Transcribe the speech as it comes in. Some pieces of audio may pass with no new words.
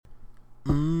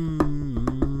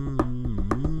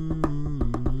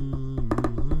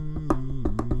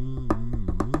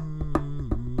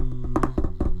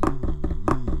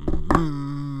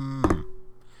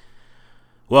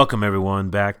Welcome, everyone,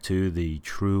 back to the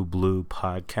True Blue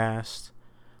Podcast.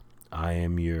 I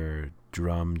am your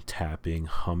drum tapping,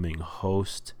 humming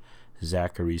host,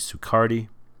 Zachary Sucardi,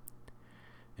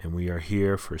 and we are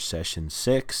here for session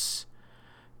 6.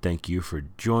 Thank you for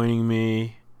joining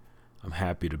me. I'm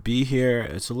happy to be here.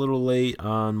 It's a little late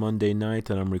on Monday night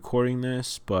that I'm recording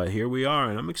this, but here we are,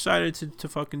 and I'm excited to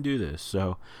fucking do this.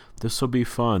 So this will be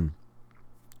fun.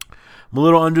 I'm a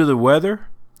little under the weather,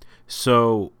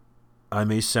 so I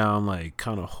may sound like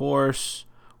kind of hoarse,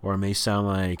 or I may sound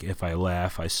like if I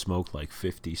laugh, I smoke like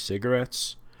 50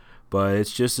 cigarettes, but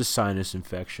it's just a sinus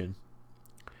infection.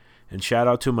 And shout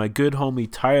out to my good homie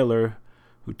Tyler,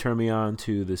 who turned me on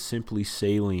to the Simply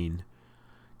Saline,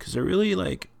 because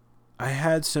I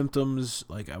had symptoms,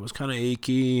 like I was kind of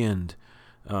achy and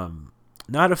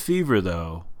not a fever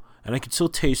though, and I could still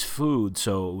taste food,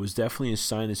 so it was definitely a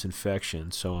sinus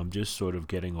infection, so I'm just sort of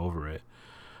getting over it.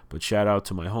 But shout out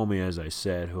to my homie, as I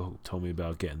said, who told me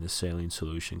about getting the saline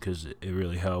solution because it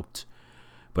really helped.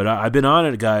 But I've been on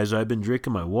it, guys. I've been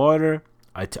drinking my water.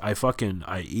 I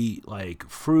eat like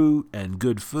fruit and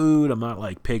good food. I'm not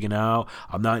like pigging out.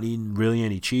 I'm not eating really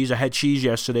any cheese. I had cheese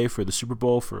yesterday for the Super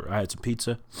Bowl. I had some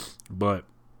pizza. But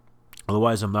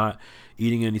otherwise, I'm not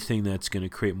eating anything that's going to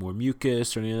create more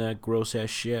mucus or any of that gross ass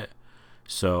shit.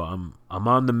 So I'm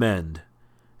on the mend.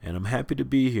 And I'm happy to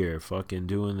be here, fucking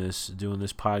doing this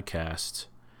podcast.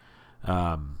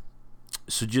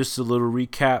 So just a little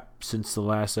recap since the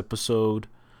last episode.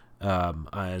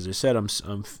 As I said, I'm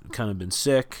kind of been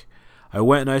sick. I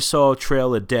went and I saw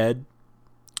Trail of Dead.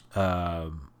 I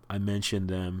mentioned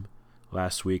them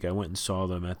last week. I went and saw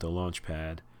them at the launch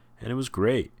pad, and it was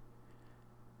great.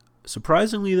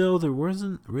 Surprisingly, though, there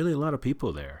wasn't really a lot of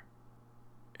people there.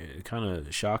 It kind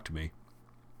of shocked me.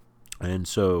 And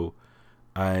so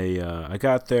I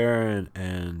got there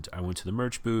and I went to the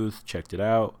merch booth, checked it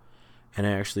out, and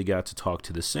I actually got to talk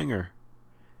to the singer.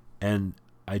 And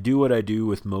I do what I do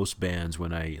with most bands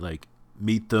when I like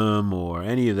meet them or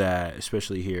any of that,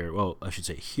 especially here. Well, I should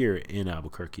say here in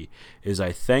Albuquerque, is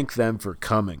I thank them for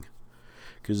coming,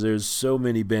 because there's so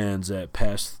many bands that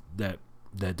pass that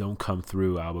don't come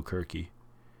through Albuquerque.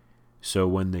 So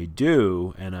when they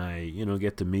do, and I,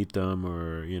 get to meet them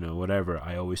or, whatever,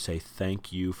 I always say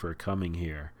thank you for coming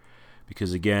here.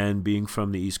 Because, again, being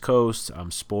from the East Coast, I'm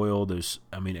spoiled.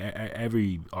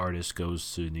 Every artist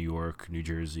goes to New York, New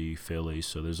Jersey, Philly,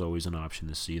 so there's always an option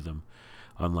to see them,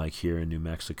 unlike here in New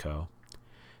Mexico.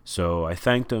 So I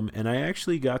thanked them, and I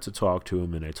actually got to talk to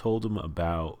him, and I told him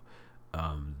about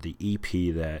the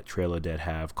EP that Trail of Dead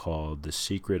have called The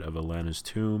Secret of Elena's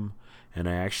Tomb. And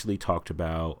I actually talked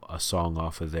about a song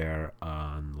off of there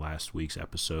on last week's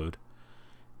episode.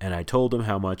 And I told him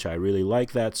how much I really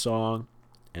like that song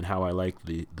and how I like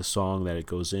the song that it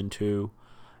goes into.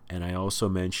 And I also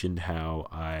mentioned how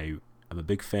I am a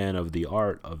big fan of the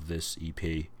art of this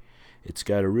EP. It's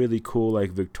got a really cool,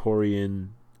 like,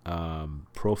 Victorian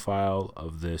profile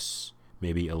of this,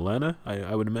 maybe Elena,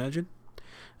 I would imagine.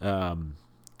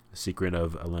 Secret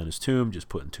of Elena's Tomb, just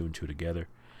putting two and two together.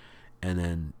 And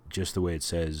then just the way it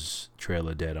says Trail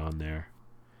of Dead on there.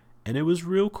 And it was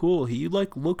real cool. He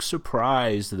looked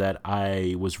surprised that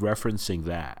I was referencing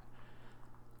that.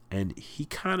 And he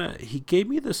gave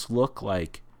me this look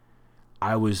like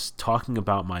I was talking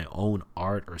about my own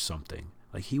art or something.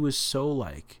 Like he was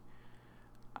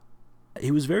he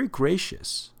was very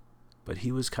gracious. But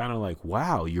he was kind of like,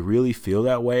 wow, you really feel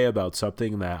that way about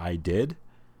something that I did?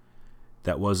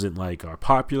 That wasn't like our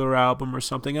popular album or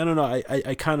something. I don't know.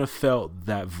 I kind of felt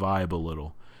that vibe a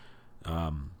little.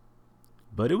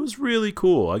 But it was really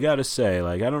cool. I got to say,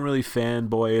 like, I don't really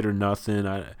fanboy it or nothing.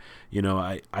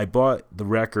 I bought the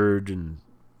record and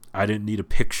I didn't need a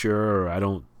picture or I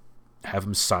don't have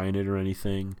him sign it or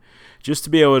anything. Just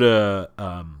to be able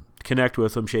to connect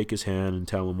with him, shake his hand, and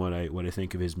tell him what I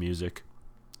think of his music.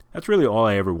 That's really all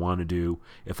I ever want to do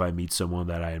if I meet someone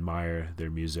that I admire their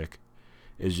music.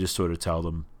 Is just sort of tell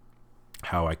them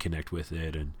how I connect with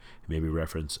it and maybe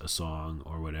reference a song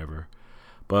or whatever.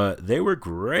 But they were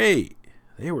great.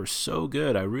 They were so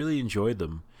good. I really enjoyed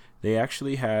them. They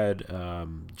actually had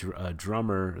a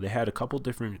drummer. They had a couple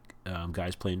different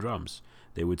guys playing drums.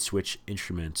 They would switch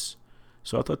instruments.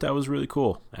 So I thought that was really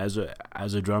cool. As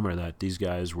a drummer, that these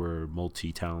guys were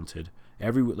multi-talented.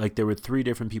 There were 3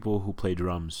 different people who played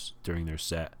drums during their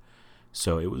set.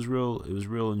 So it was real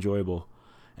enjoyable.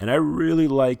 And I really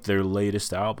liked their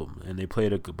latest album, and they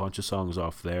played a bunch of songs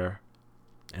off there,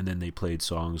 and then they played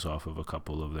songs off of a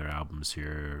couple of their albums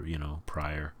here,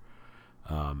 prior.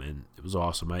 And it was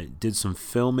awesome. I did some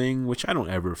filming, which I don't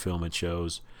ever film at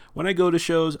shows. When I go to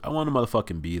shows, I want to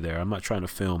motherfucking be there. I'm not trying to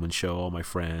film and show all my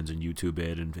friends and YouTube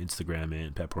it and Instagram it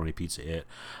and Pepperoni Pizza it.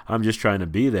 I'm just trying to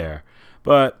be there.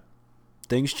 But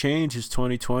things change. It's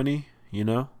 2020, you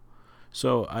know?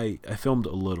 So I filmed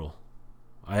a little.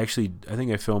 I think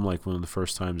I filmed like one of the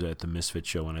first times at the Misfits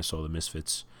show when I saw the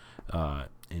Misfits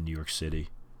in New York City.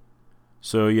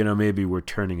 So, you know, maybe we're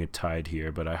turning a tide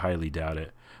here, but I highly doubt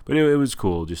it. But it was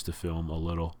cool just to film a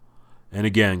little. And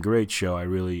again, great show. I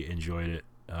really enjoyed it.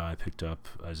 I picked up,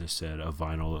 as I said, a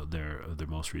vinyl of their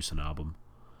most recent album.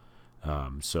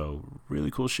 So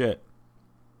really cool shit.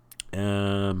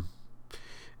 And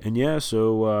yeah,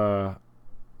 so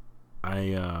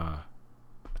I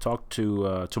talked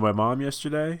to my mom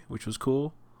yesterday, which was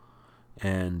cool.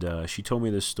 And she told me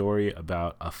this story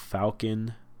about a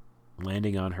falcon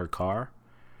landing on her car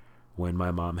when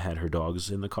my mom had her dogs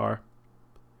in the car.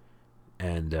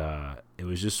 And it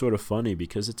was just sort of funny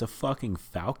because it's a fucking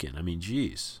falcon. I mean,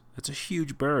 geez, that's a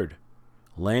huge bird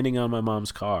landing on my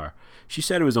mom's car. She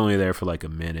said it was only there for like a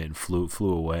minute and flew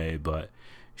away, but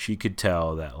she could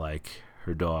tell that like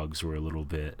her dogs were a little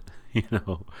bit,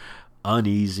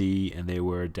 uneasy, and they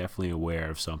were definitely aware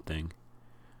of something.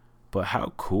 But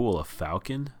how cool, a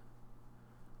falcon?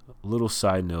 A little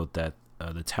side note that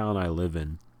the town I live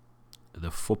in, the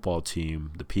football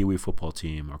team, the Pee Wee football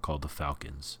team, are called the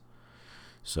Falcons.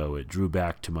 So it drew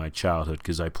back to my childhood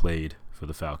because I played for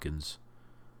the Falcons.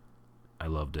 I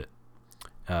loved it.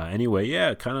 Anyway,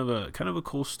 yeah, kind of a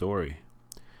cool story.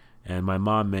 And my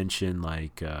mom mentioned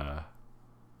like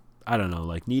I don't know,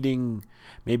 like getting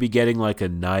like a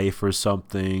knife or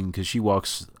something, because she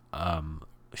walks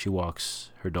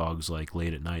her dogs like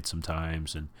late at night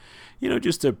sometimes, and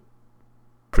just to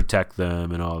protect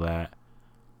them and all that.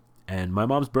 And my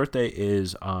mom's birthday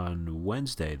is on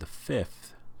Wednesday, the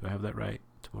 5th. Do I have that right?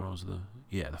 Tomorrow's the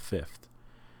 5th.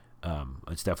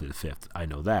 It's definitely the 5th. I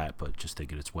know that, but just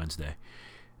thinking it's Wednesday.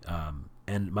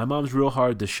 And my mom's real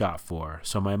hard to shop for.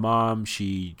 So my mom,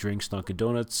 she drinks Dunkin'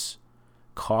 Donuts,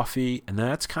 coffee, and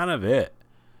that's kind of it.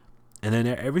 And then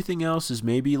everything else is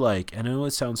maybe like, I know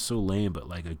it sounds so lame, but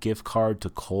like a gift card to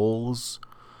Kohl's.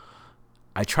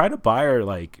 I try to buy her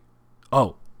like,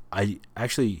 I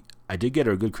did get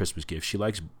her a good Christmas gift. She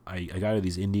likes, I got her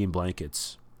these Indian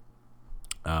blankets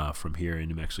from here in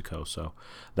New Mexico. So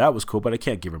that was cool, but I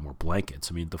can't give her more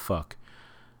blankets. I mean, the fuck.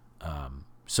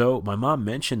 So my mom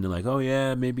mentioned like, oh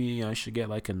yeah, maybe I should get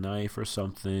like a knife or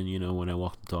something, when I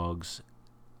walk the dogs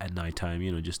at nighttime,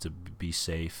 just to be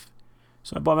safe.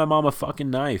 So I bought my mom a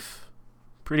fucking knife.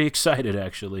 Pretty excited,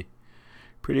 actually.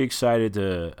 Pretty excited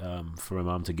for my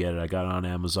mom to get it. I got it on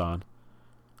Amazon.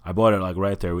 I bought it like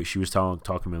right there. She was talking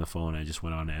to me on the phone. I just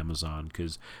went on Amazon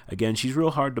because, again, she's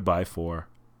real hard to buy for,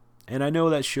 and I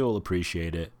know that she'll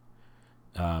appreciate it.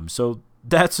 So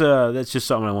that's just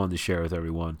something I wanted to share with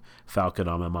everyone. Falcon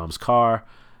on my mom's car.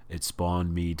 It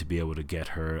spawned me to be able to get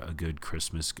her a good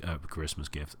Christmas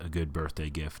gift, a good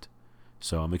birthday gift.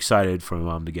 So I'm excited for my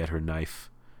mom to get her knife.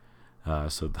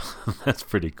 So that's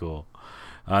pretty cool.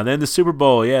 Then the Super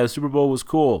Bowl. Yeah, the Super Bowl was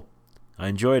cool. I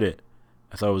enjoyed it.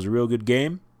 I thought it was a real good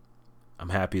game. I'm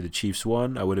happy the Chiefs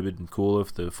won. I would have been cool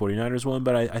if the 49ers won,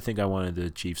 but I think I wanted the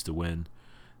Chiefs to win.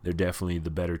 They're definitely the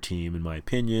better team in my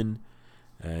opinion.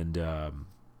 And I'm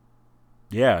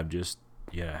just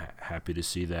happy to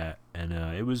see that. And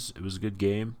it was a good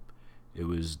game. It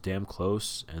was damn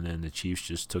close, and then the Chiefs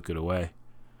just took it away.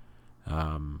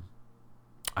 I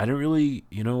didn't really,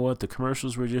 the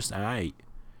commercials were just aight.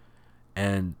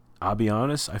 And I'll be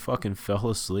honest, I fucking fell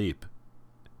asleep.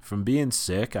 From being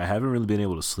sick, I haven't really been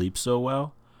able to sleep so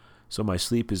well. So my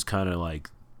sleep is kind of like,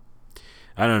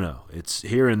 I don't know, it's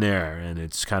here and there, and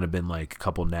it's kind of been like a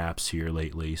couple naps here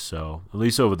lately. So at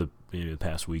least over the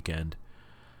past weekend.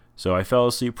 So I fell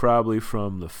asleep probably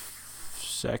from the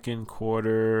second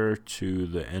quarter to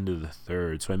the end of the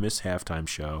third. So I missed halftime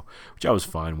show, which I was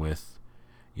fine with.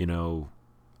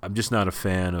 I'm just not a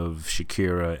fan of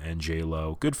Shakira and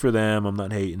J-Lo. Good for them. I'm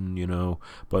not hating,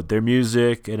 but their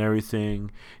music and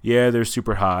everything, yeah, they're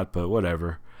super hot, but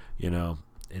whatever.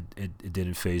 It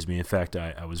didn't faze me. In fact,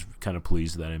 I was kind of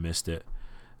pleased that I missed it.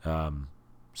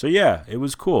 So yeah, it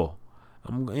was cool.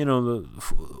 I'm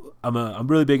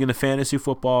really big into fantasy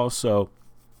football, so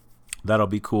that'll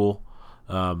be cool.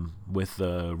 With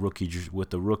the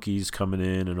rookies coming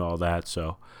in and all that.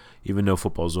 So even though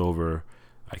football's over,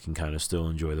 I can kind of still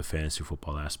enjoy the fantasy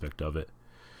football aspect of it.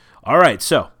 All right,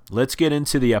 so let's get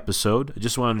into the episode. I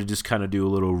just wanted to kind of do a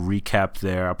little recap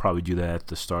there. I'll probably do that at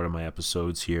the start of my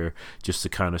episodes here, just to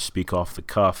kind of speak off the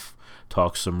cuff,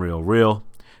 talk some real.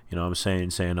 You know what I'm saying?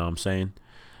 Saying what I'm saying.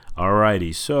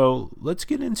 Alrighty, so let's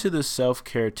get into the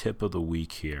self-care tip of the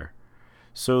week here.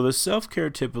 So the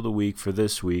self-care tip of the week for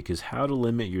this week is how to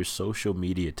limit your social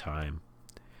media time.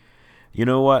 You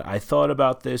know what? I thought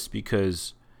about this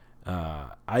because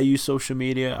I use social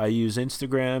media. I use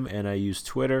Instagram and I use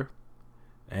Twitter.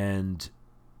 And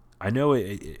I know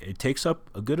it takes up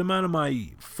a good amount of my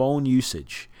phone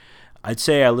usage. I'd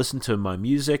say I listen to my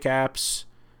music apps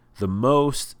the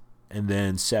most, and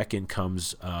then second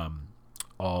comes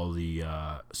all the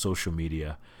social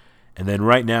media. And then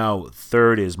right now,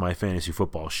 third is my fantasy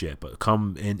football shit. But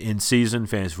come in season,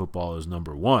 fantasy football is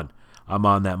number one. I'm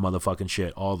on that motherfucking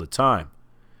shit all the time.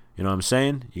 You know what I'm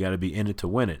saying? You got to be in it to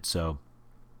win it. So,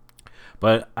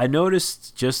 but I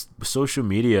noticed just social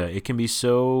media, it can be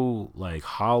so like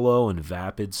hollow and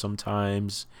vapid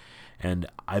sometimes. And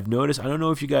I've noticed, I don't know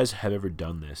if you guys have ever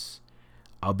done this.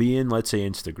 I'll be in, let's say,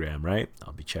 Instagram, right?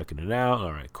 I'll be checking it out.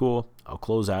 All right, cool. I'll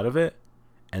close out of it.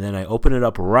 And then I open it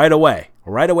up right away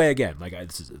again. Like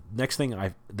this is the next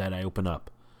thing that I open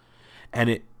up.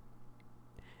 And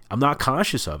I'm not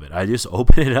conscious of it. I just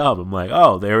open it up. I'm like,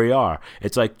 oh, there we are.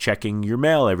 It's like checking your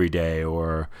mail every day,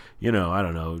 or, I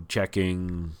don't know,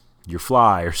 checking your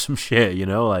fly or some shit,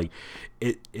 like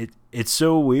it's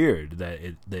so weird that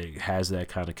it has that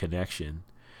kind of connection.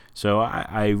 So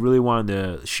I really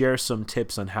wanted to share some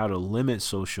tips on how to limit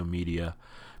social media,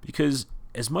 because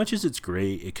as much as it's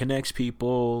great, it connects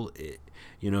people,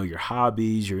 your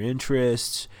hobbies, your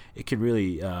interests. It can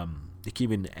really, it can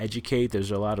even educate.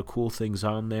 There's a lot of cool things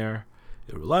on there.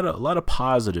 A lot of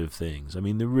positive things. I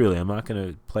mean, I'm not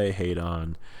going to play hate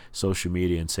on social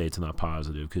media and say it's not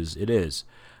positive, because it is.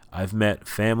 I've met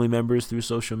family members through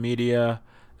social media.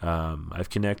 I've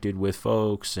connected with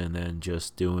folks, and then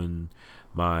just doing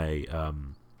my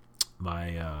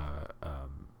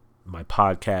my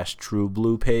podcast True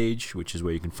Blue page, which is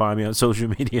where you can find me on social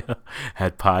media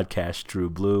at podcast True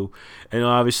Blue. And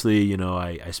obviously,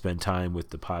 I spend time with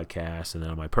the podcast, and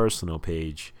then on my personal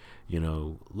page,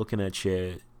 looking at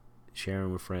shit,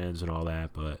 sharing with friends and all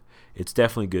that. But it's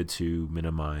definitely good to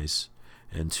minimize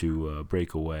and to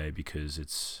break away, because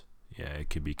it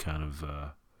could be kind of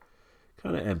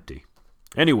empty.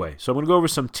 Anyway, so I'm going to go over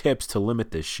some tips to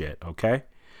limit this shit, okay?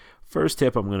 First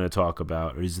tip I'm going to talk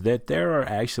about is that there are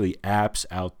actually apps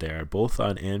out there, both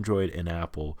on Android and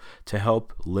Apple, to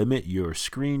help limit your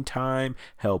screen time,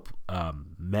 help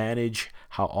manage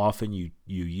how often you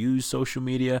use social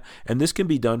media. And this can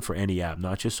be done for any app,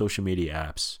 not just social media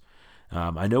apps.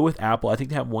 I know with Apple, I think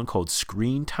they have one called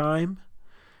Screen Time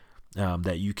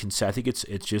that you can set. I think it's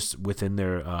just within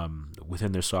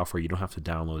their software. You don't have to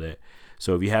download it.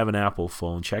 So if you have an Apple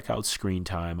phone, check out Screen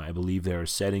Time. I believe there are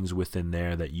settings within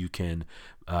there that you can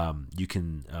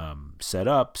set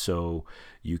up, so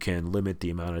you can limit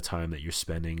the amount of time that you're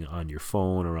spending on your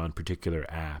phone or on particular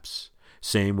apps.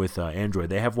 Same with Android.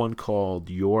 They have one called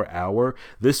Your Hour.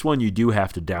 This one you do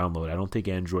have to download. I don't think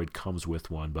Android comes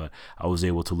with one, but I was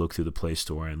able to look through the Play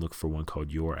Store and look for one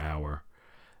called Your Hour.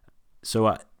 So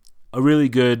a really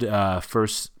good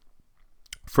first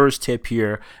tip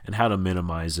here, and how to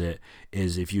minimize it,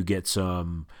 is if you get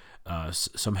some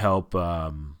help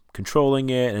controlling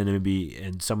it,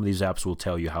 and some of these apps will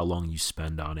tell you how long you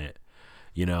spend on it.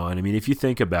 And I mean, if you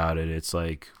think about it, it's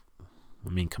like, I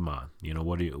mean, come on,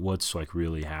 what's like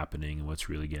really happening and what's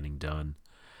really getting done.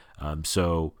 And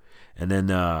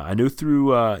then I know through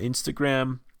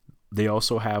Instagram, they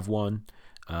also have one.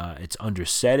 It's under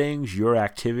settings, your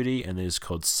activity, and it's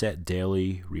called Set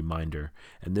Daily Reminder.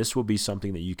 And this will be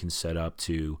something that you can set up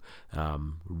to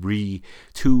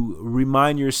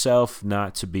remind yourself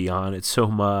not to be on it so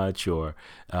much, or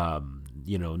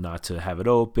not to have it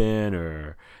open,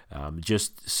 or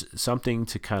just something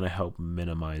to kind of help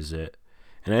minimize it.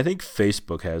 And I think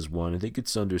Facebook has one. I think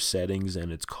it's under settings,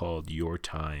 and it's called Your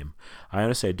Time. I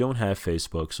honestly, I don't have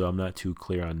Facebook, so I'm not too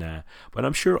clear on that. But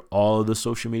I'm sure all of the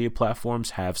social media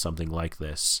platforms have something like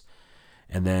this.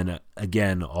 And then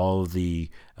again, all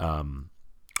the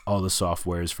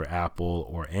softwares for Apple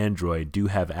or Android do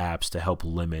have apps to help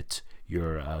limit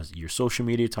your social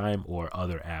media time or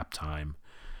other app time.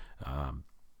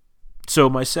 So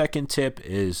my second tip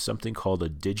is something called a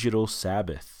digital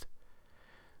Sabbath,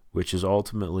 which is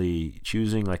ultimately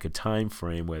choosing like a time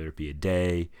frame, whether it be a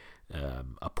day,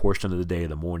 a portion of the day,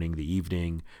 the morning, the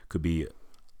evening, could be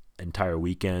entire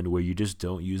weekend, where you just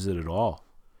don't use it at all.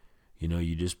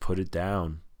 You just put it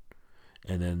down,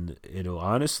 and then it'll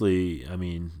honestly, I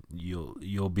mean,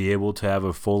 you'll be able to have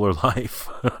a fuller life.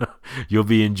 You'll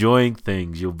be enjoying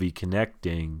things. You'll be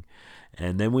connecting,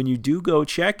 and then when you do go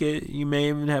check it, you may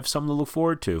even have something to look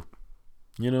forward to.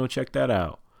 Check that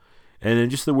out. And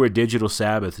then just the word digital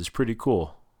Sabbath is pretty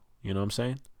cool. You know what I'm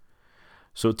saying?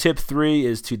 So tip 3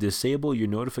 is to disable your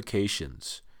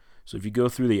notifications. So if you go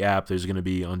through the app, there's going to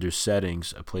be under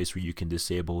settings a place where you can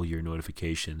disable your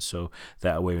notifications. So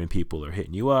that way when people are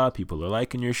hitting you up, people are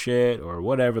liking your shit or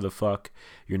whatever the fuck,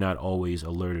 you're not always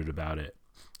alerted about it.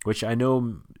 Which I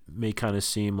know may kind of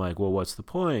seem like, well, what's the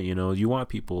point? You know, you want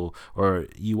people, or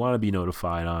you want to be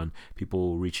notified on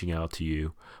people reaching out to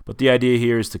you. But the idea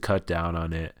here is to cut down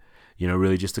on it. You know,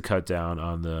 really just to cut down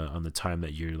on the time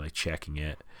that you're like checking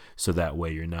it. So that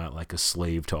way you're not like a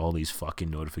slave to all these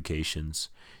fucking notifications.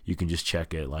 You can just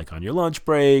check it like on your lunch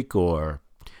break or,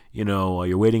 you know, while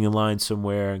you're waiting in line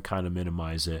somewhere and kind of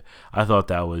minimize it. I thought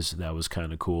that was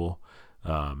kind of cool.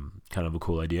 Kind of a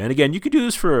cool idea. And again, you could do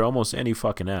this for almost any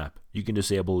fucking app. You can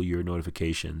disable your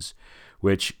notifications,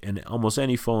 which in almost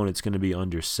any phone, it's going to be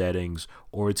under settings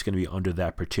or it's going to be under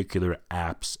that particular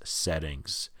app's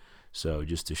settings. So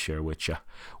just to share with ya.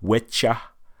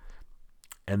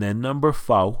 And then number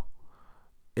 4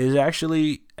 is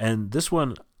actually, and this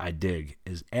one I dig,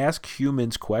 is ask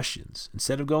humans questions.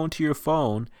 Instead of going to your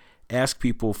phone, ask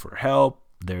people for help,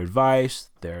 their advice,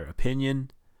 their opinion.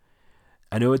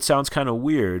 I know it sounds kind of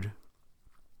weird.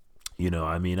 You know,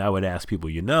 I mean, I would ask people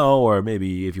you know, or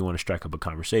maybe if you want to strike up a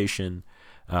conversation,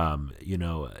 you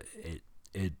know,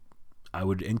 I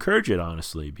would encourage it,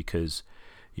 honestly, because,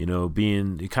 you know,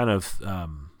 being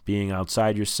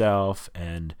outside yourself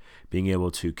and being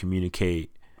able to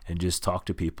communicate and just talk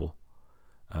to people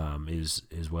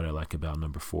is what I like about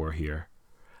number 4 here.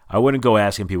 I wouldn't go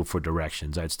asking people for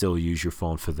directions. I'd still use your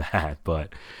phone for that.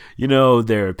 But, you know,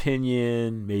 their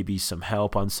opinion, maybe some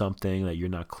help on something that you're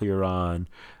not clear on,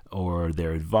 or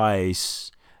their advice.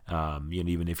 You know,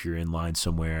 even if you're in line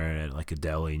somewhere at like a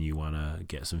deli and you want to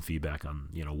get some feedback on,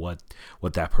 you know, what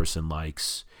that person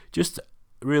likes. Just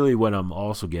really what I'm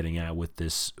also getting at with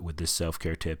this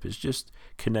self-care tip is just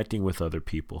connecting with other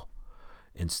people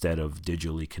instead of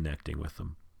digitally connecting with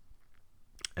them.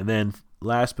 And then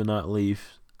last but not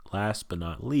least,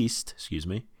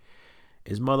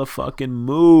 is motherfucking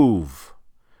move.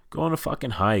 Go on a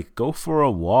fucking hike. Go for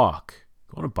a walk.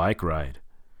 Go on a bike ride.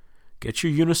 Get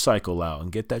your unicycle out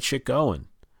and get that shit going.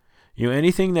 You know,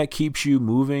 anything that keeps you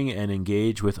moving and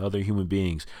engaged with other human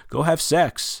beings. Go have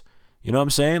sex. You know what I'm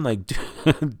saying? Like,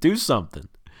 do something.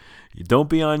 Don't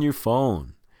be on your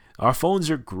phone. Our phones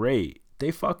are great.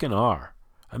 They fucking are.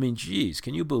 I mean, geez,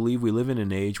 can you believe we live in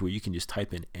an age where you can just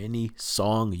type in any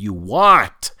song you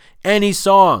want? Any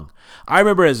song. I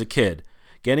remember as a kid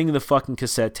getting the fucking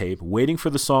cassette tape, waiting for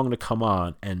the song to come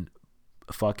on, and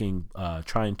fucking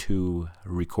trying to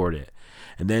record it.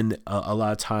 And then a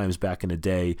lot of times back in the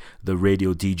day, the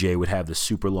radio DJ would have the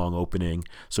super long opening,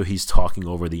 so he's talking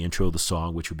over the intro of the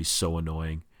song, which would be so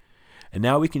annoying. And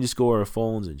now we can just go on our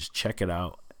phones and just check it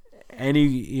out.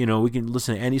 We can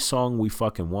listen to any song we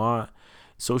fucking want.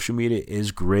 Social media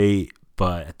is great,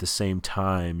 but at the same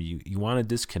time, you want to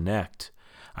disconnect.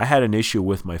 I had an issue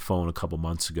with my phone a couple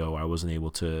months ago. I wasn't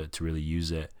able to really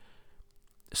use it.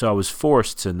 So I was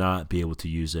forced to not be able to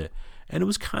use it. And it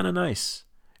was kind of nice.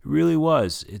 It really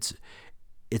was.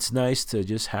 It's nice to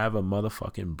just have a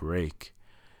motherfucking break.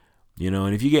 You know,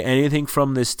 and if you get anything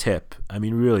from this tip, I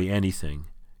mean really anything,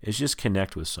 it's just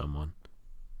connect with someone.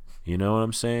 You know what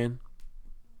I'm saying?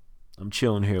 I'm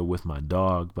chilling here with my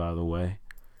dog, by the way.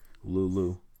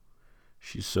 Lulu.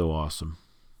 She's so awesome.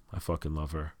 I fucking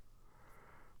love her.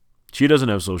 She doesn't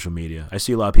have social media. I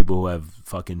see a lot of people who have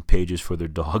fucking pages for their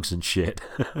dogs and shit.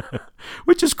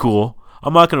 Which is cool.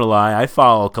 I'm not going to lie. I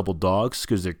follow a couple dogs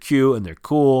because they're cute and they're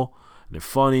cool and they're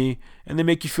funny and they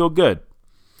make you feel good.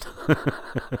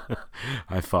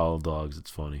 I follow dogs. It's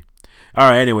funny. All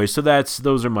right. Anyway, so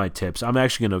those are my tips. I'm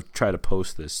actually going to try to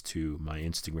post this to my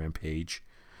Instagram page.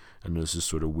 I know this is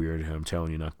sort of weird. I'm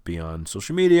telling you not to be on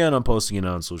social media and I'm posting it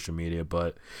on social media,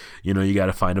 but you know, you got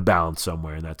to find a balance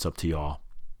somewhere and that's up to y'all.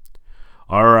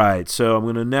 All right, so I'm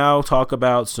going to now talk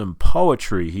about some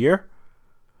poetry here.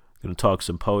 I'm going to talk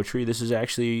some poetry. This is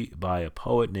actually by a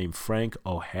poet named Frank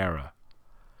O'Hara.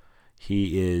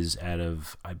 He is out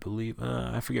of, I believe,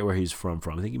 I forget where he's from.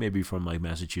 I think he may be from like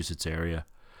Massachusetts area,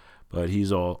 but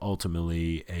he's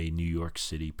ultimately a New York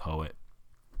City poet.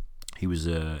 He was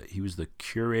the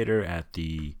curator at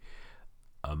the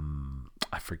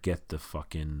I forget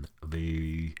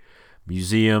the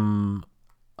Museum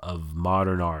of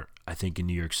Modern Art, I think, in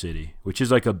New York City, which is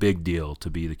like a big deal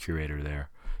to be the curator there.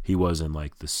 He was in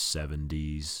like the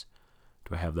 70s.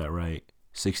 Do I have that right?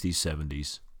 60s,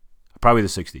 70s. Probably the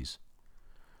 60s.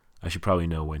 I should probably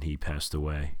know when he passed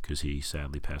away because he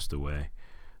sadly passed away.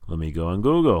 Let me go on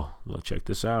Google. Well, check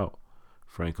this out.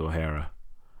 Frank O'Hara.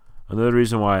 Another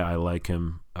reason why I like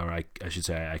him, or I should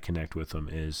say I connect with him,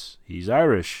 is he's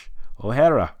Irish.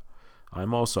 O'Hara.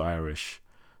 I'm also Irish.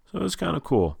 So it's kind of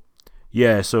cool.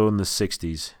 Yeah, so in the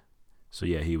 60s. So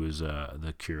yeah, he was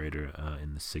the curator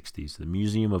in the 60s. The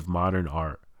Museum of Modern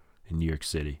Art in New York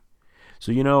City.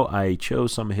 So, I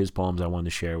chose some of his poems I wanted to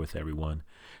share with everyone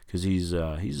because he's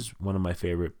one of my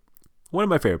favorite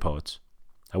poets.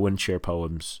 I wouldn't share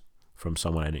poems from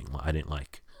someone I didn't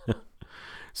like.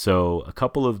 So a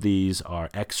couple of these are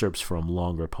excerpts from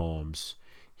longer poems.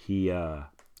 He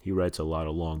writes a lot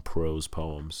of long prose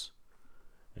poems.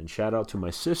 And shout out to my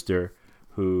sister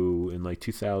who in like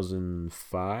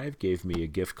 2005 gave me a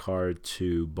gift card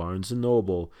to Barnes &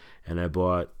 Noble, and I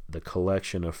bought the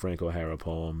collection of Frank O'Hara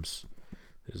poems.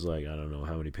 There's like, I don't know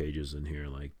how many pages in here,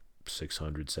 like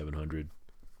 600, 700.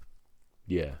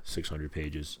 Yeah, 600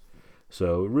 pages.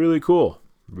 So really cool.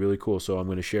 Really cool. So I'm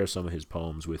going to share some of his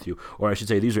poems with you. Or I should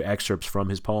say these are excerpts from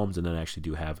his poems, and then I actually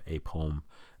do have a poem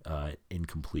in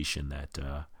completion that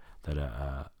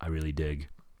I really dig.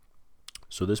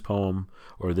 So this poem,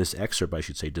 or this excerpt I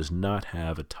should say, does not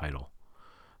have a title.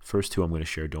 First two I'm going to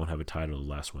share don't have a title. The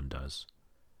last one does.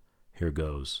 Here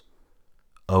goes.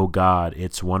 Oh God,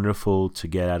 it's wonderful to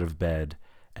get out of bed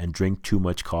and drink too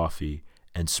much coffee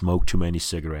and smoke too many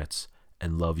cigarettes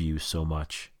and love you so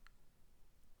much.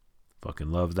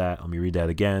 Fucking love that. Let me read that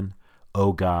again.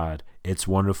 Oh God, it's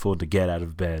wonderful to get out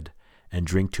of bed and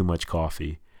drink too much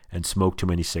coffee and smoke too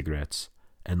many cigarettes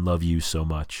and love you so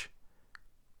much.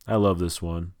 I love this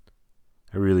one.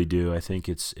 I really do. I think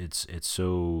it's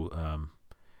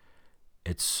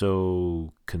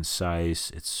so concise.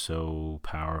 It's so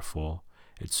powerful.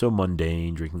 It's so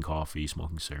mundane. Drinking coffee,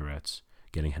 smoking cigarettes,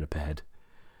 getting out of bed.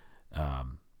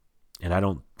 And I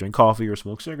don't drink coffee or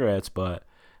smoke cigarettes, but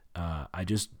I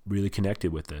just really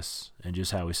connected with this, and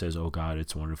just how he says, "Oh God,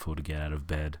 it's wonderful to get out of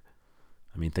bed."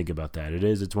 I mean, think about that. It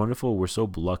is. It's wonderful. We're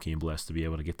so lucky and blessed to be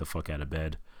able to get the fuck out of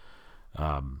bed.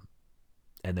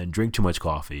 And then drink too much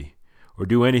coffee or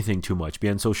do anything too much, be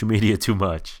on social media too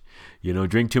much,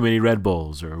 drink too many Red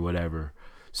Bulls or whatever,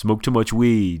 smoke too much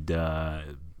weed,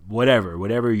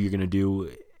 whatever you're going to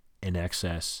do in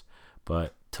excess,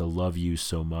 but to love you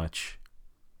so much,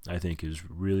 I think is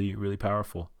really, really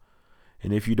powerful.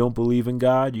 And if you don't believe in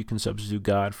God, you can substitute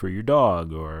God for your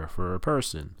dog or for a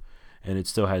person, and it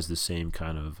still has the same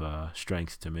kind of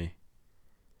strength to me.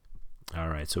 All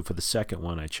right, so for the second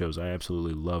one I chose, I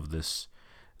absolutely love these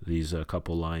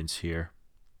couple lines here.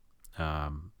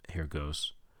 Here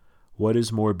goes. What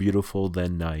is more beautiful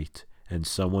than night and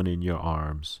someone in your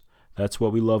arms? That's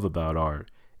what we love about art.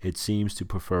 It seems to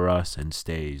prefer us and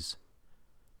stays.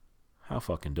 How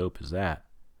fucking dope is that?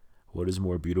 What is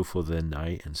more beautiful than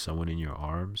night and someone in your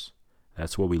arms?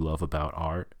 That's what we love about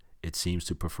art. It seems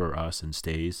to prefer us and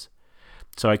stays.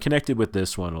 So I connected with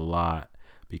this one a lot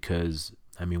because,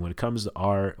 I mean, when it comes to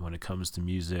art, when it comes to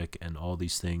music and all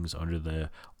these things under the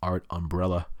art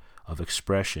umbrella of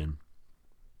expression,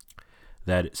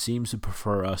 that it seems to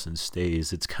prefer us and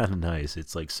stays, it's kind of nice.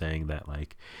 It's like saying that,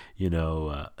 like,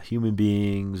 human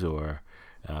beings, or,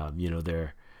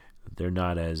 they're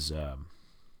not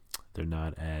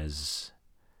as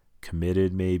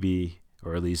committed, maybe,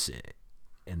 or at least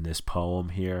in this poem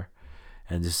here.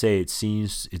 And to say it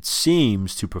seems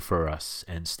to prefer us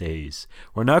and stays.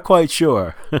 We're not quite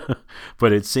sure,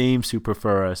 but it seems to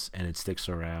prefer us and it sticks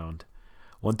around.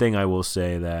 One thing I will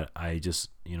say that I just,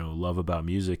 love about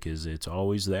music is it's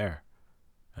always there.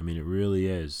 I mean, it really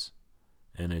is.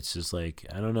 And it's just like,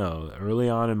 I don't know, early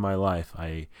on in my life,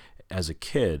 as a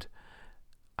kid,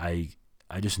 I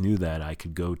just knew that I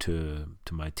could go to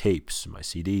my tapes, my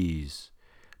CDs,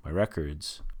 my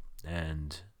records,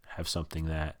 and have something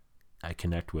that I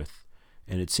connect with,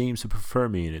 and it seems to prefer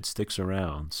me, and it sticks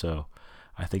around. So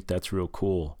I think that's real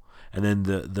cool. And then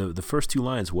the first two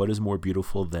lines, what is more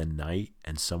beautiful than night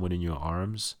and someone in your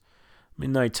arms? I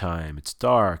mean, nighttime, it's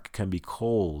dark, it can be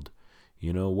cold.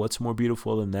 What's more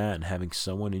beautiful than that, and having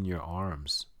someone in your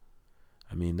arms?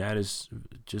 I mean, that is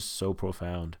just so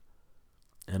profound.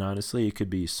 And honestly, it could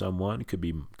be someone, it could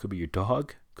be your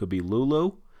dog, could be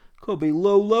Lulu, could be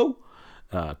Lolo,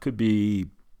 could be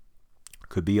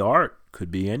art,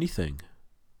 could be anything.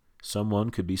 Someone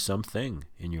could be something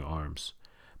in your arms.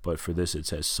 But for this, it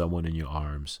says someone in your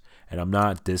arms. And I'm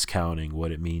not discounting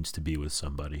what it means to be with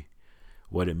somebody,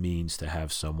 what it means to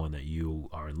have someone that you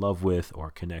are in love with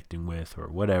or connecting with or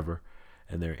whatever,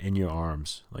 and they're in your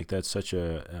arms. Like, that's such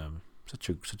a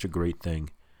great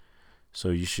thing. So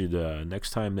you should,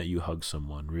 next time that you hug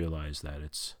someone, realize that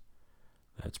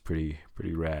that's pretty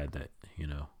rad that,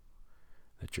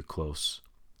 that you're close.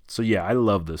 So yeah, I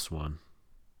love this one.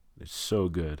 It's so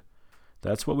good.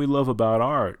 That's what we love about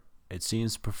art. It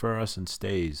seems to prefer us and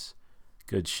stays.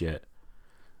 Good shit.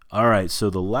 All right, so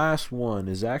the last one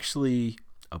is actually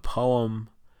a poem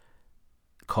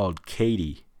called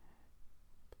Katie.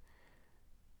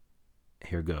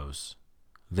 Here goes.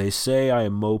 They say I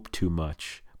mope too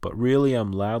much, but really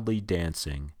I'm loudly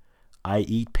dancing. I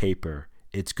eat paper,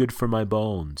 it's good for my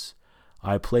bones.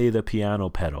 I play the piano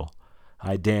pedal.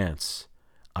 I dance.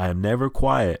 I am never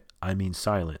quiet, I mean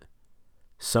silent.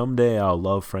 Someday I'll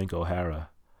love Frank O'Hara.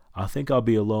 I think I'll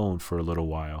be alone for a little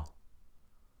while.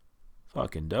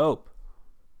 Fucking dope.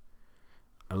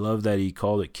 I love that he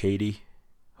called it Katie,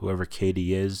 whoever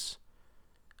Katie is.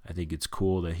 I think it's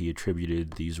cool that he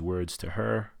attributed these words to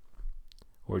her,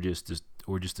 or just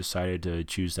decided to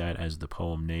choose that as the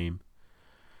poem name.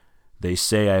 They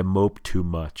say I mope too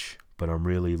much, but I'm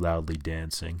really loudly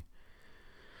dancing.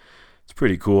 It's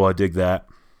pretty cool. I dig that.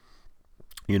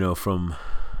 You know, from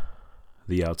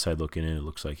the outside looking in, it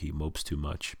looks like he mopes too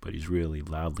much, but he's really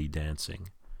loudly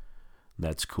dancing.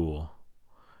 That's cool.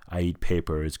 I eat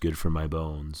paper, it's good for my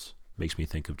bones. Makes me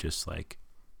think of just like,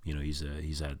 you know,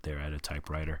 he's out there at a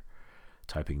typewriter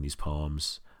typing these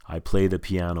poems. I play the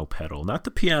piano pedal. Not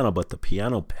the piano, but the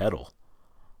piano pedal.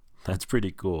 That's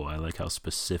pretty cool. I like how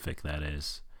specific that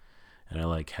is. And I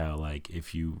like how, like,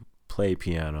 if you play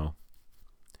piano,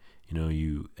 you know,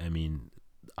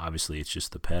 obviously it's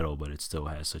just the pedal, but it still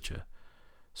has such a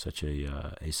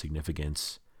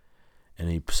significance. And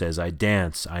he says, I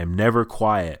dance. I am never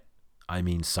quiet. I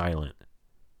mean silent.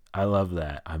 I love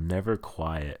that. I'm never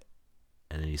quiet.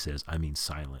 And then he says, I mean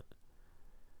silent.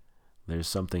 There's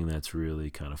something that's really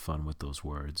kind of fun with those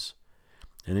words.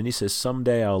 And then he says,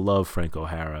 someday I'll love Frank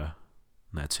O'Hara.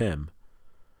 And that's him.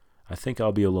 I think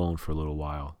I'll be alone for a little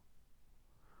while.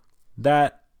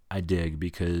 That I dig,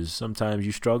 because sometimes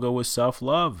you struggle with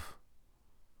self-love.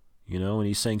 You know, and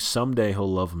he's saying someday he'll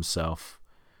love himself.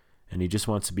 And he just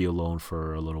wants to be alone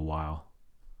for a little while.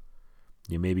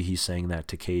 You know, maybe he's saying that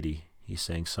to Katie. He's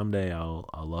saying someday I'll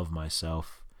love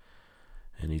myself.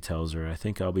 And he tells her, I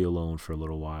think I'll be alone for a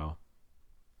little while.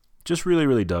 Just really,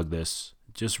 really dug this.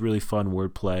 Just really fun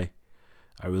wordplay.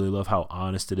 I really love how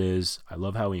honest it is. I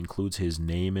love how he includes his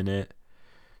name in it.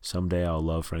 Someday I'll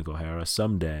love Frank O'Hara.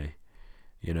 Someday.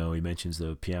 You know, he mentions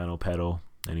the piano pedal,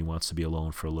 and he wants to be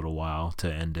alone for a little while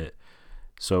to end it.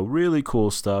 So really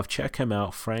cool stuff. Check him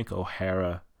out, Frank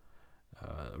O'Hara.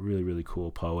 Really, really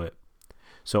cool poet.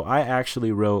 So I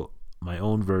actually wrote my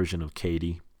own version of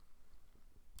Katie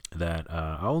that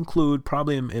I'll include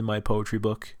probably in my poetry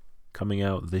book coming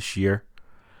out this year.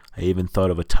 I even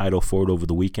thought of a title for it over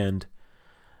the weekend.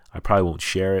 I probably won't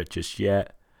share it just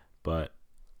yet, but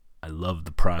I love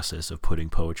the process of putting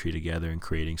poetry together and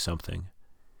creating something.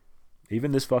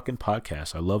 Even this fucking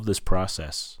podcast, I love this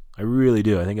process. I really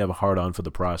do. I think I have a hard on for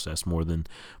the process more than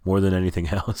anything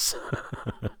else.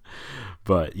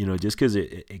 But, you know, just because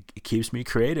it keeps me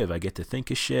creative. I get to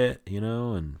think of shit, you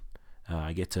know, and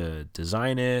I get to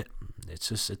design it.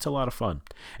 It's a lot of fun.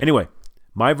 Anyway,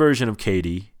 my version of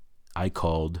Katie, I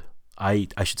titled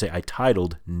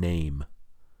Name.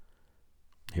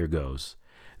 Here goes.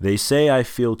 They say I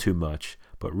feel too much,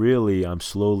 but really I'm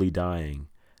slowly dying.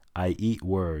 I eat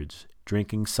words,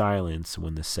 drinking silence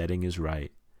when the setting is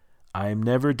right. I am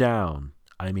never down,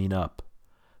 I mean up.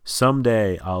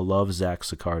 Someday I'll love Zach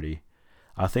Sicardi.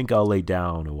 I think I'll lay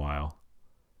down a while.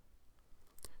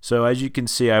 So as you can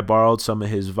see, I borrowed some of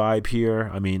his vibe here.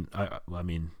 I mean,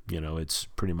 you know, it's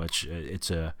pretty much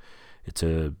it's a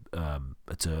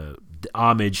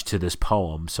homage to this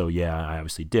poem. So yeah, I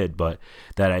obviously did. But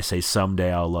that I say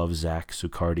someday I'll love Zach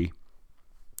Sicardi.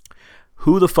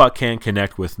 Who the fuck can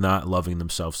connect with not loving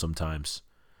themselves sometimes,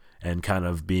 and kind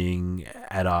of being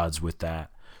at odds with that?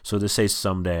 So to say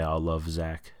someday I'll love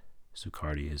Zach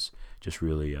Sicardi is just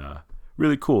really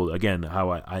really cool. Again, how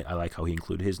I like how he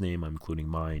included his name. I'm including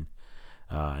mine,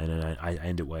 and then I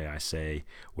end it where I say,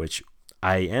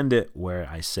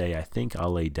 I think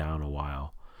I'll lay down a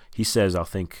while. He says I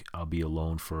think I'll be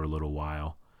alone for a little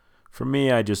while. For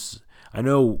me, I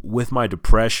know with my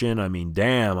depression, I mean,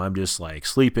 damn, I'm just like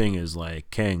sleeping is like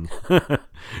king.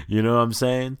 You know what I'm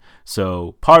saying?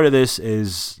 So part of this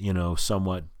is, you know,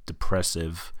 somewhat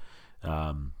depressive,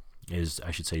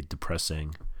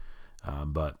 depressing.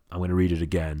 But I'm going to read it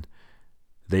again.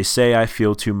 They say I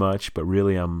feel too much, but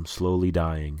really I'm slowly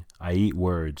dying. I eat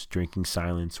words, drinking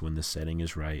silence when the setting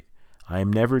is right. I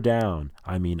am never down,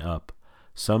 I mean up.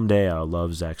 Someday I'll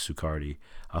love Zach Sicardi.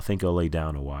 I think I'll lay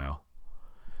down a while.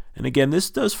 And again, this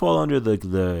does fall under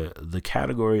the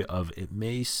category of it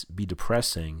may be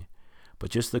depressing, but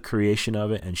just the creation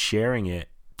of it and sharing it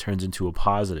turns into a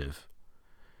positive.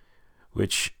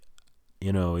 Which,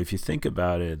 you know, if you think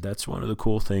about it, that's one of the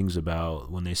cool things about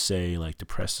when they say like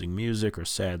depressing music or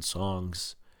sad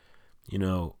songs. You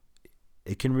know,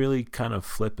 it can really kind of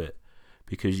flip it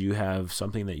because you have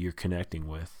something that you're connecting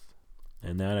with.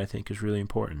 And that, I think, is really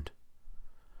important.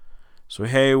 So,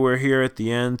 hey, we're here at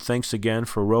the end. Thanks again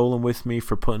for rolling with me,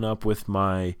 for putting up with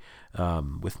my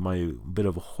bit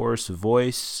of a hoarse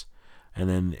voice, and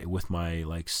then with my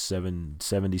like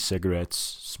 70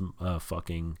 cigarettes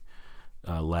fucking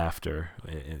laughter,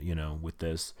 with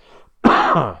this.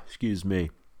 Excuse me.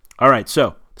 All right,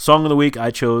 so the song of the week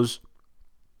I chose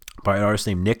by an artist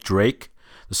named Nick Drake.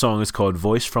 The song is called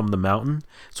Voice from the Mountain.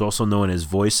 It's also known as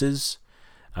Voices.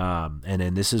 And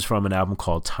then this is from an album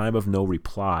called Time of No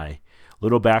Reply.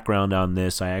 Little background on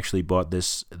this: I actually bought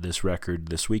this record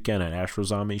this weekend at Astro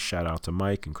Zombie. Shout out to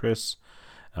Mike and Chris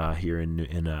here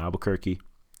in Albuquerque.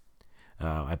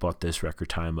 I bought this record,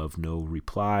 Time of No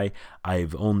Reply.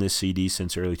 I've owned this CD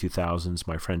since early 2000s.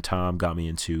 My friend Tom got me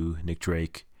into Nick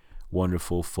Drake.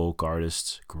 Wonderful folk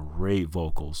artist, great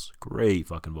vocals, great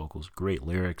fucking vocals, great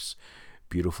lyrics,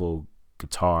 beautiful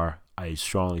guitar. I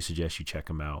strongly suggest you check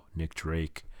him out, Nick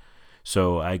Drake.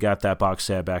 So I got that box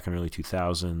set back in early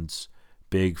 2000s.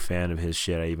 Big fan of his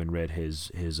shit. I even read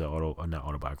his not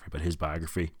autobiography, but his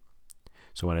biography.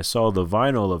 So when I saw the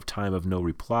vinyl of Time of No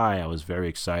Reply, I was very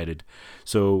excited.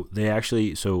 So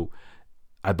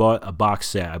I bought a box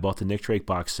set. I bought the Nick Drake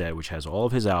box set, which has all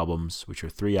of his albums, which are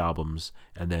 3 albums,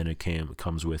 and then it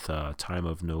comes with Time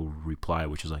of No Reply,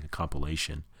 which is like a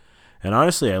compilation. And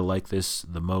honestly, I like this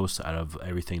the most out of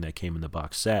everything that came in the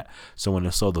box set. So when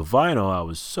I saw the vinyl, I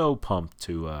was so pumped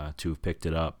to have picked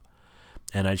it up.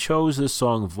 And I chose this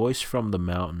song, Voice from the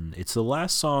Mountain. It's the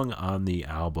last song on the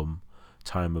album,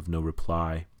 Time of No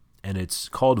Reply. And it's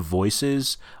called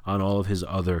Voices on all of his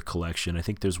other collection. I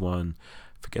think there's one,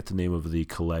 I forget the name of the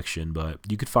collection, but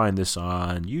you could find this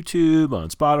on YouTube, on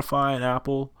Spotify, and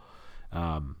Apple.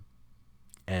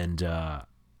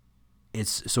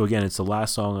 It's the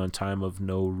last song on Time of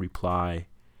No Reply.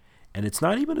 And it's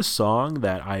not even a song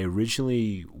that I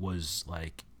originally was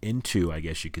like into, I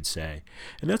guess you could say.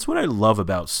 And that's what I love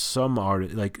about some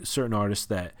artists, like certain artists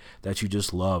that you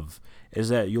just love, is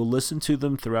that you'll listen to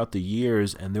them throughout the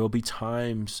years, and there will be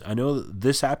times, I know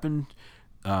this happened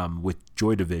with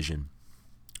Joy Division,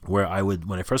 where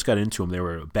when I first got into them, there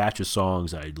were a batch of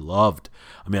songs I loved.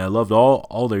 I mean, I loved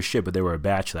all their shit, but there were a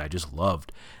batch that I just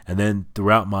loved. And then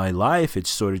throughout my life, it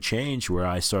sort of changed where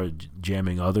I started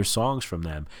jamming other songs from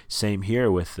them. Same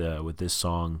here with this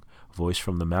song, Voice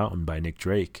from the Mountain by Nick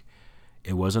Drake.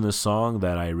 It wasn't a song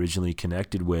that I originally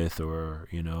connected with or,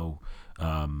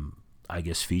 I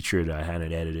guess featured. I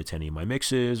hadn't added it to any of my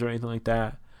mixes or anything like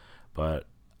that. But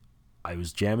I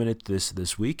was jamming it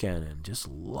this weekend and just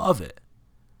love it.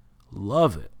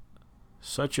 Love it.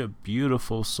 Such a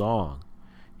beautiful song.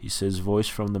 He says, voice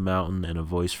from the mountain and a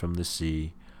voice from the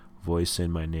sea, voice in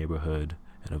my neighborhood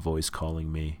and a voice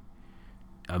calling me.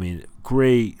 I mean,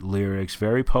 great lyrics,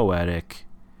 very poetic.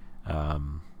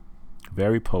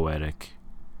 Very poetic.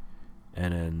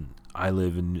 And then I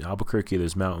live in Albuquerque.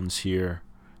 There's mountains here.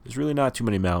 There's really not too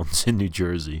many mountains in New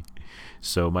Jersey.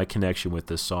 So my connection with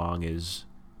this song is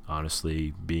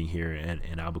honestly being here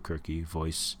in Albuquerque,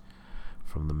 voice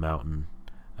from the mountain.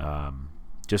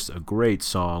 Just a great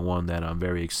song, one that I'm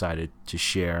very excited to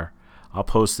share. I'll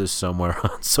post this somewhere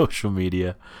on social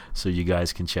media so you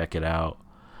guys can check it out.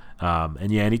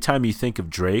 And yeah, anytime you think of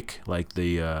Drake, like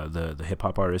the hip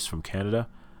hop artist from Canada,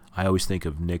 I always think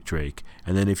of Nick Drake.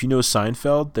 And then if you know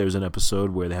Seinfeld, there's an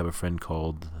episode where they have a friend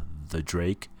called the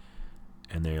Drake,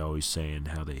 and they're always saying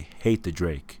how they hate the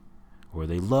Drake or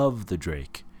they love the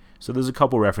Drake. So there's a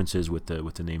couple references with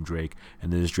the name Drake,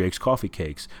 and there's Drake's Coffee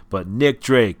Cakes. But Nick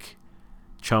Drake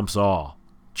trumps all.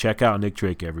 Check out Nick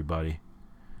Drake, everybody.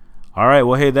 All right,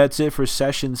 well, hey, that's it for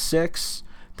session 6.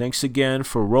 Thanks again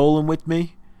for rolling with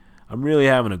me. I'm really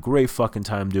having a great fucking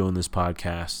time doing this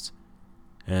podcast.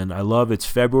 And I love it's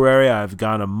February. I've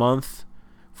got a month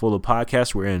full of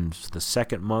podcasts. We're in the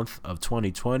second month of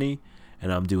 2020,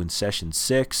 and I'm doing session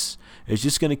 6. It's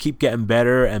just going to keep getting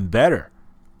better and better.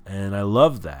 And I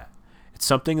love that. It's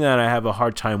something that I have a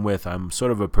hard time with. I'm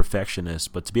sort of a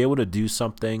perfectionist, but to be able to do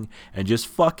something and just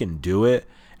fucking do it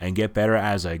and get better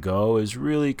as I go is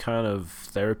really kind of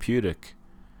therapeutic.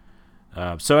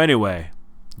 So anyway,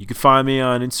 you can find me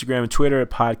on Instagram and Twitter at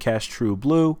Podcast True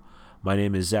Blue. My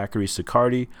name is Zachary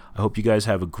Sicardi. I hope you guys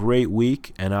have a great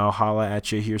week, and I'll holla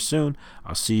at you here soon.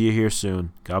 I'll see you here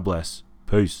soon. God bless.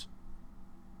 Peace.